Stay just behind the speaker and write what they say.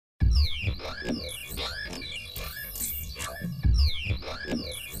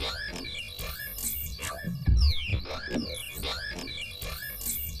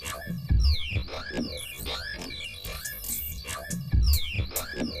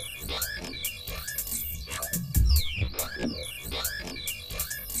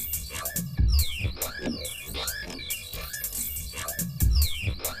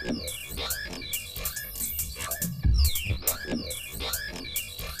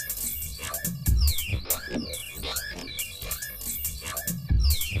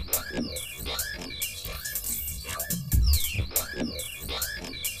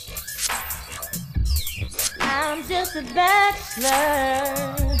just a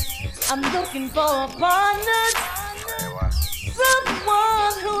bachelor. I'm looking for a partner,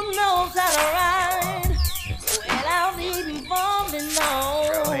 someone who knows how to ride without even falling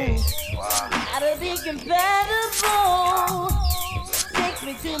on. Gotta be compatible. Take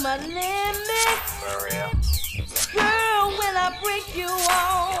me to my limits. Girl, when I break you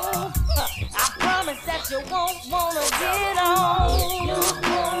off, I promise that you won't wanna get on. You're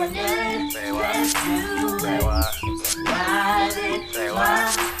morning, let's do it. Ride it,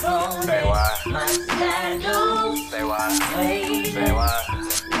 my pony, my sandals, wait it,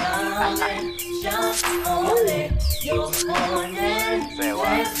 come and jump on it. You're morning,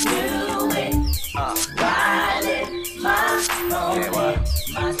 let's do it. Ride it, my pony,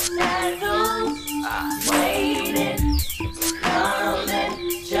 my sandals, waiting, come and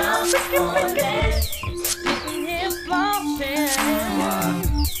jump on it. Sitting here flossing,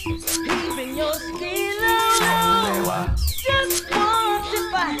 peeping your stealer. Just once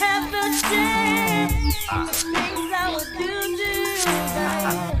if I had the chance, the things I would do you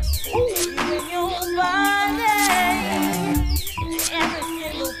in your body, every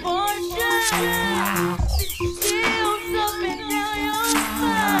single portion, still something down your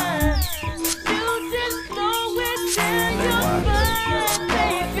spine. You just know it's in your mind,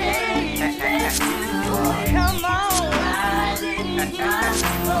 baby. Let's do it. Come on, ride it,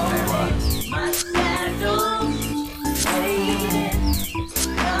 my sandals, waiting,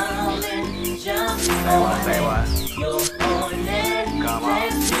 come and jump on it. You're on it,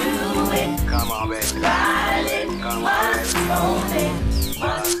 let's do it. Come on, baby. Ride it, Come my on, pony,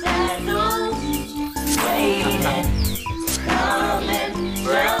 my sandals, waiting, come and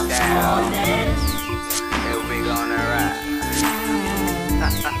jump on it. Here we gonna ride.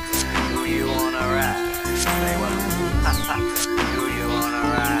 Do you wanna ride? Say what? Do you wanna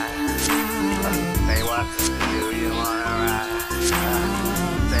ride? Say what? Do you wanna ride?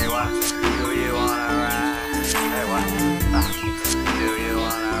 Say what? Do you wanna ride? Say what? Do you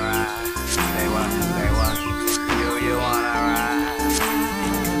wanna ride? Say what? Say what? Do you wanna ride?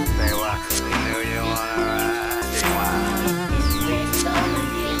 Say what? Do you wanna ride? Say what? It's gonna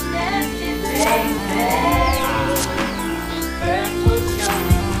get nasty, baby. First we'll show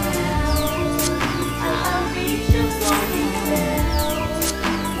you down. I'll reach your ponytail.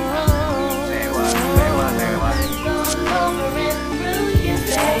 Oh, Say what? Say what? Say what? it's all over and through you,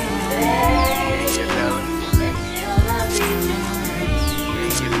 baby. You feel it? Until I reach your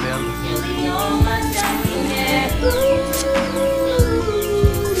street. You feel it? You'll be on my jockey, ooh.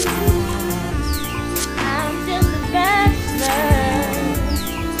 I'm just a bachelor.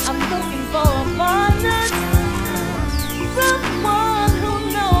 I'm looking for a partner, someone who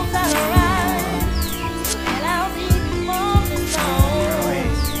knows how to ride without even falling on.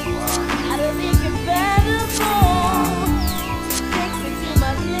 Gotta be compatible. Take me to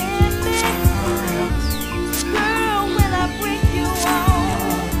my limits. Girl, when I break you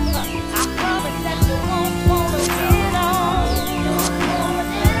off, I promise that you won't wanna get on. You're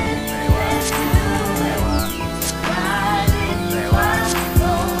morning, let's do it. Ride it, my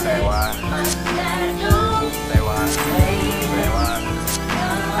pony, my sandals, Say what? Say what?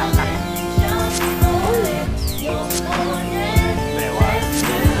 come and jump on it. You're morning, let's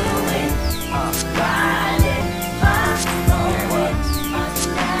do it. Ride it, my pony, my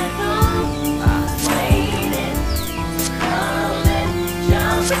sandals, waiting, come and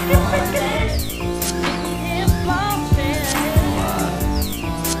jump on it. Sitting here flossing,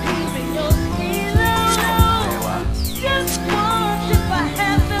 peeping your stealer. Just once if I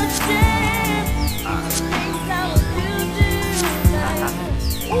had the chance, the things I would do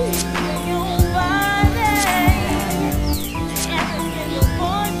in your body, every single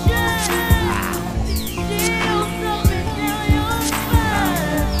portion, still something down your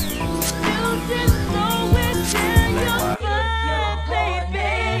spine. You just know it's in your mind, baby.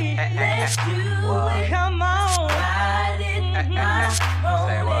 Let's do it. Come on, ride it, my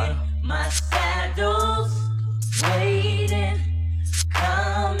pony, my sandals, waiting,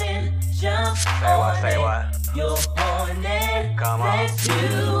 come and jump Say what? on Say it. what? You're on it, Come on. let's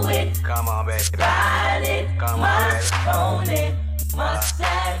do it. Come on, baby. Ride it, Come on, my baby. pony, my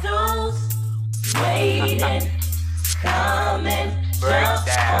sandals, waiting, come and Break jump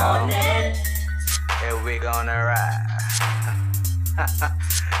down. on it. Here we gonna ride.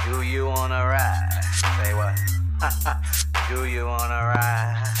 Do you wanna ride? Say what? Do you wanna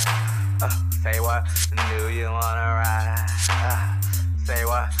ride? Say what? Do you wanna ride? Say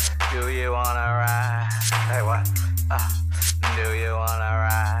what? Do you wanna ride? Say what? Do you wanna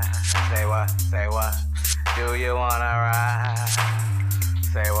ride? Say what? Say what? Do you wanna ride?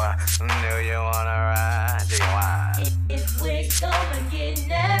 Say what? Do you wanna ride? Do you want? If we're gonna get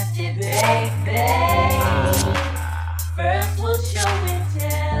nasty, baby, first we'll show and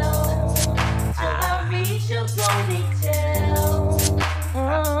tell. Till I reach your ponytail.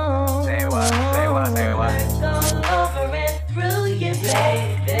 Say what? Say what? Say what? Work all over and through you,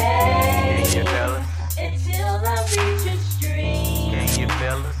 baby. Can you feel us? Until I reach your street. Can you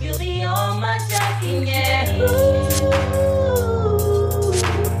feel us? You'll be on my jockey, yeah. Ooh.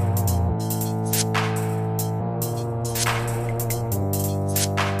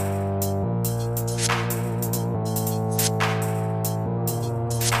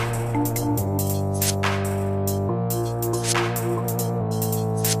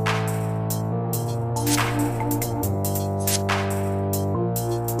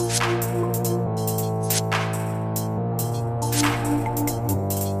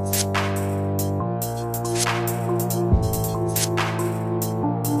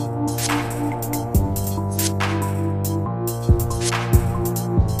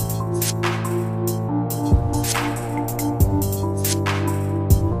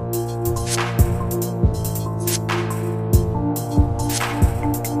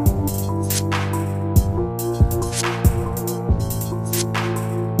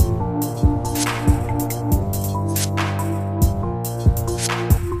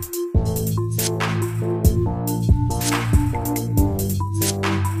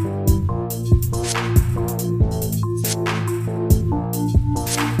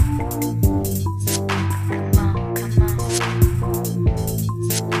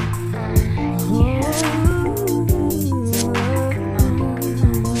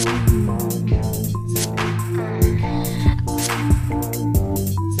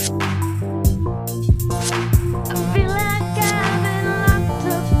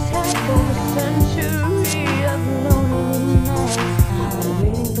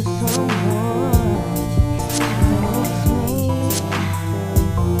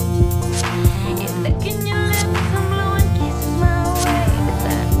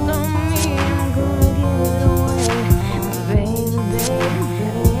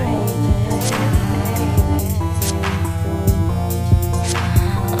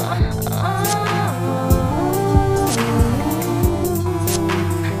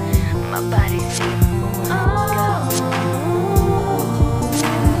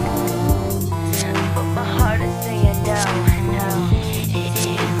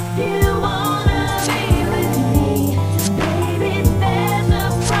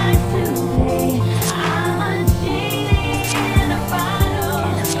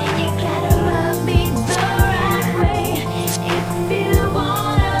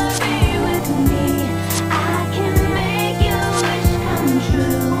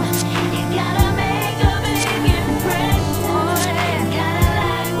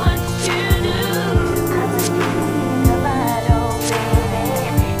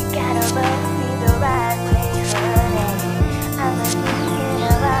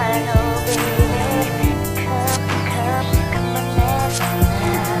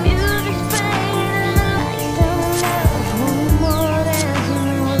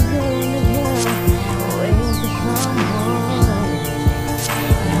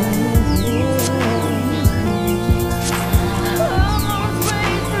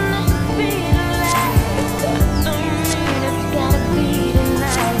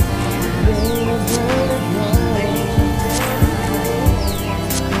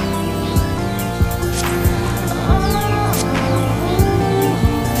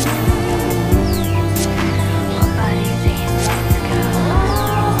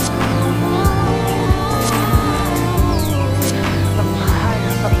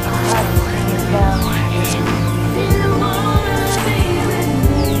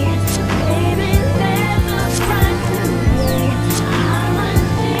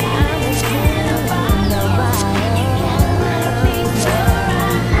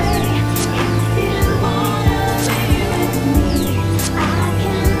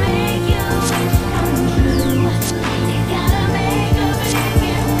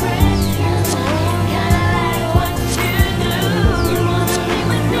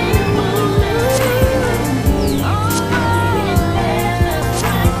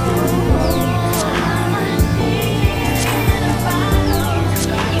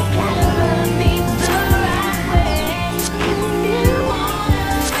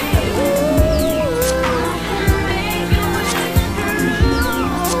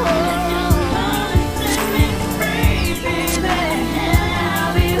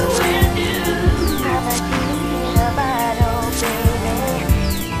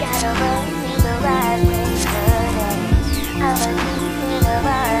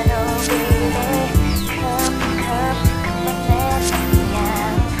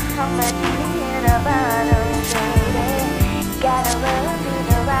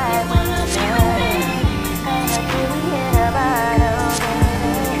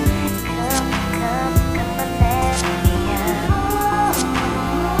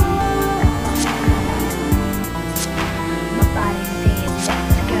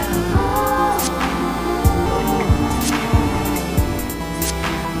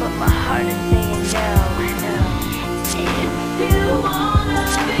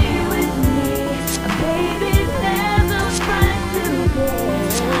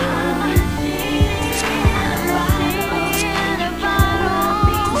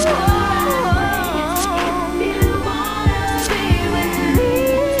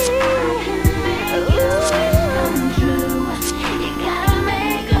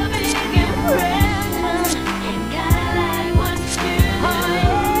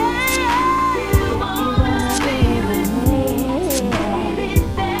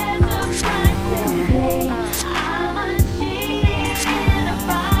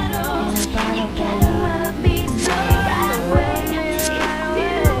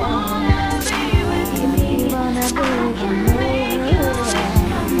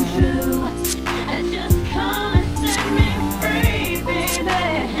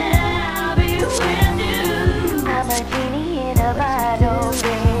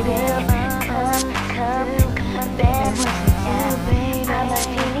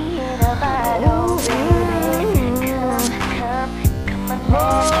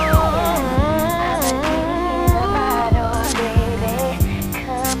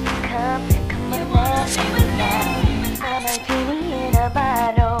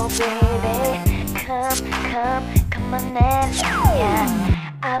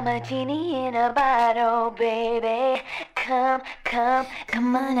 genie in a bottle, baby. Come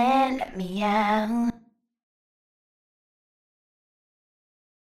on and let me out.